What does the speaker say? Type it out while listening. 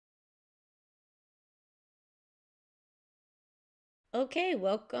Okay,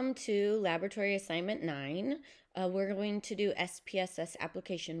 welcome to Laboratory Assignment 9. We're going to do SPSS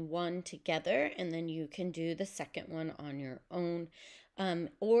Application 1 together, and then you can do the second one on your own.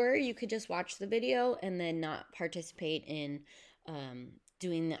 Or you could just watch the video and then not participate in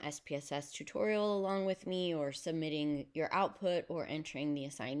doing the SPSS tutorial along with me, or submitting your output or entering the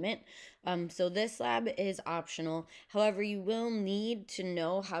assignment. So this lab is optional. However, you will need to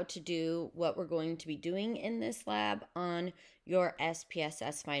know how to do what we're going to be doing in this lab on your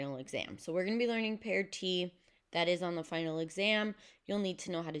SPSS final exam. So we're going to be learning paired T. That is on the final exam. You'll need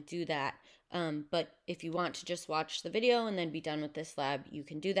to know how to do that. But if you want to just watch the video and then be done with this lab, you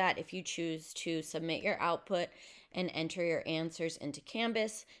can do that. If you choose to submit your output and enter your answers into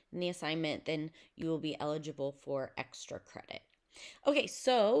Canvas in the assignment, then you will be eligible for extra credit. Okay,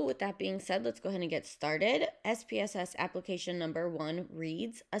 so with that being said, let's go ahead and get started. SPSS application number 1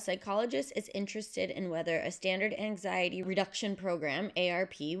 reads, a psychologist is interested in whether a standard anxiety reduction program,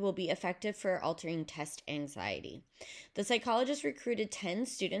 ARP, will be effective for altering test anxiety. The psychologist recruited 10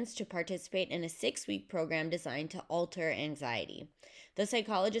 students to participate in a 6-week program designed to alter anxiety. The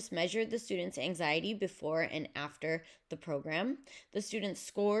psychologist measured the students' anxiety before and after the program. The students'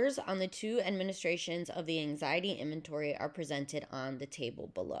 scores on the 2 administrations of the anxiety inventory are presented on the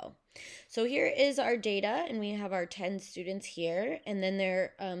table below. So here is our data, and we have our 10 students here, and then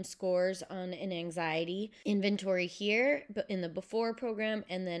their scores on an anxiety inventory here in the before program,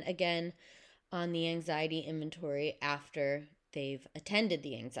 and then again on the anxiety inventory after they've attended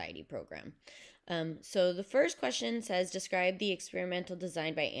the anxiety program. So the first question says, describe the experimental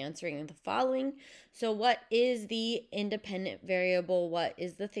design by answering the following. So what is the independent variable? What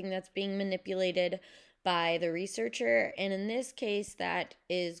is the thing that's being manipulated by the researcher? And in this case, that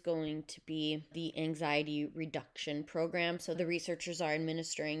is going to be the anxiety reduction program. So the researchers are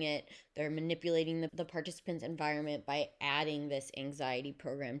administering it. They're manipulating the participant's environment by adding this anxiety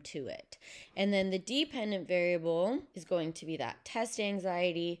program to it. And then the dependent variable is going to be that test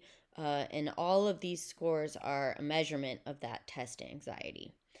anxiety, and all of these scores are a measurement of that test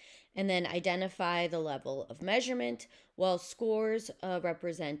anxiety. And then identify the level of measurement. Well, scores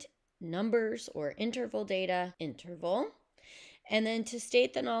represent numbers or interval data, interval. And then to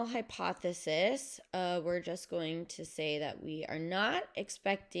state the null hypothesis, we're just going to say that we are not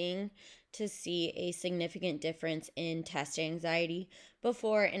expecting to see a significant difference in test anxiety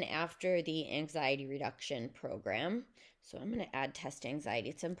before and after the anxiety reduction program. So I'm going to add test anxiety.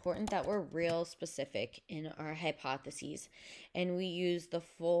 It's important that we're real specific in our hypotheses, and we use the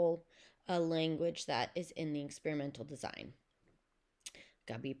full language that is in the experimental design.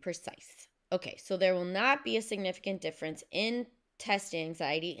 Gotta be precise. Okay, so there will not be a significant difference in test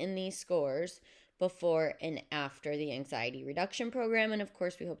anxiety in these scores before and after the anxiety reduction program. And of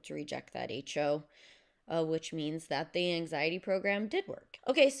course, we hope to reject that HO, which means that the anxiety program did work.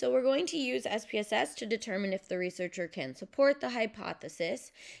 Okay, so we're going to use SPSS to determine if the researcher can support the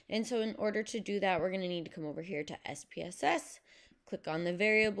hypothesis. And so in order to do that, we're going to need to come over here to SPSS, click on the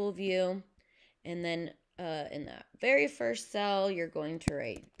variable view, and then in that very first cell, you're going to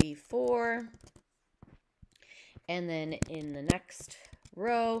write before, and then in the next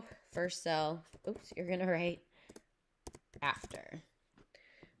row, first cell, you're going to write after.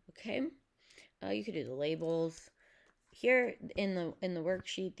 Okay, you could do the labels. Here in the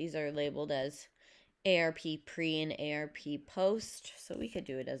worksheet, these are labeled as ARP pre and ARP post, so we could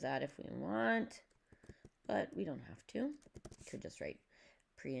do it as that if we want, but we don't have to. You could just write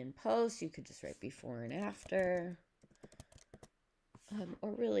pre and post. You could just write before and after.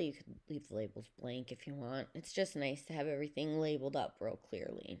 Or really, you could leave the labels blank if you want. It's just nice to have everything labeled up real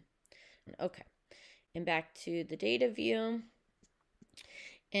clearly. Okay, and back to the data view.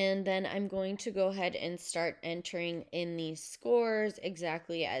 And then I'm going to go ahead and start entering in these scores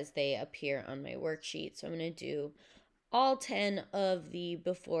exactly as they appear on my worksheet. So I'm going to do all 10 of the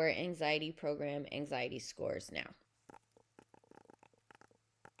before anxiety program anxiety scores now.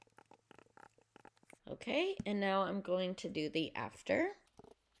 Okay, and now I'm going to do the after.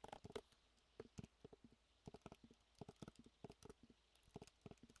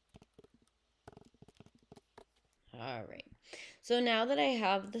 All right, so now that I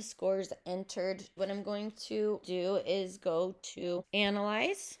have the scores entered, what I'm going to do is go to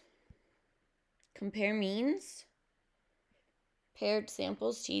Analyze, Compare Means, Paired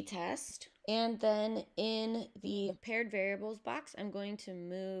Samples t-test, and then in the Paired Variables box, I'm going to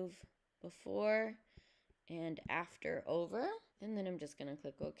move before and after over, and then I'm just going to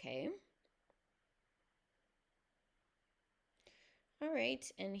click OK. All right,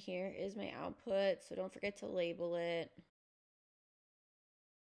 and here is my output, so don't forget to label it.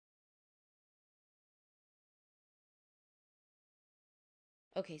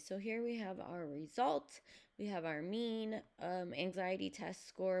 Okay, so here we have our result. We have our mean anxiety test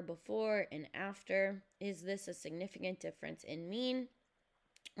score before and after. Is this a significant difference in mean?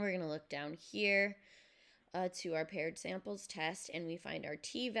 We're going to look down here to our paired samples test, and we find our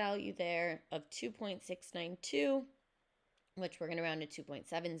t-value there of 2.692, which we're going to round to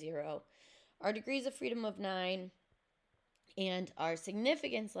 2.70. Our degrees of freedom of 9, and our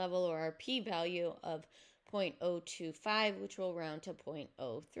significance level, or our p-value, of 0.025, which will round to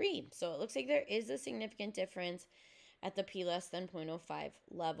 0.03. So it looks like there is a significant difference at the p less than 0.05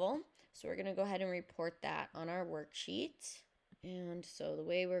 level. So we're going to go ahead and report that on our worksheet. And so the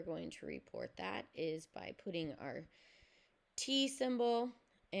way we're going to report that is by putting our t symbol,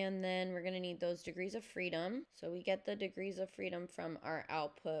 and then we're going to need those degrees of freedom. So we get the degrees of freedom from our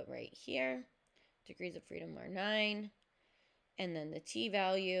output right here. Degrees of freedom are 9. And then the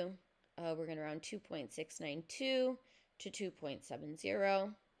t-value, we're going to round 2.692 to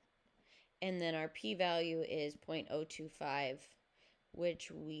 2.70. And then our p-value is 0.025,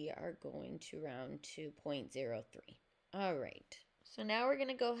 which we are going to round to 0.03. All right, so now we're going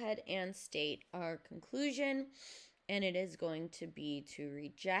to go ahead and state our conclusion, and it is going to be to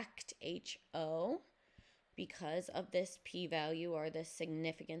reject HO because of this p-value, or the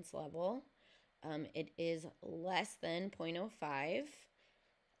significance level. It is less than 0.05,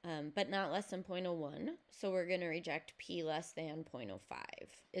 but not less than 0.01. So we're going to reject p less than 0.05.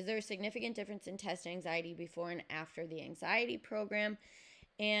 Is there a significant difference in test anxiety before and after the anxiety program?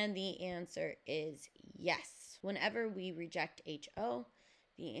 And the answer is yes. Whenever we reject HO,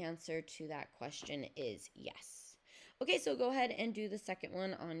 the answer to that question is yes. Okay, so go ahead and do the second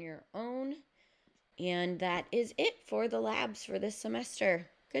one on your own. And that is it for the labs for this semester.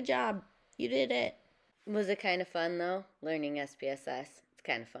 Good job. You did it. Was it kind of fun, though, learning SPSS? It's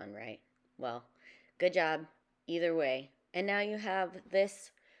kind of fun, right? Well, good job either way. And now you have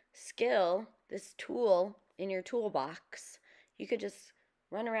this skill, this tool in your toolbox. You could just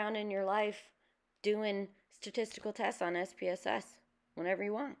run around in your life doing statistical tests on SPSS whenever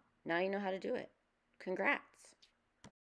you want. Now you know how to do it. Congrats.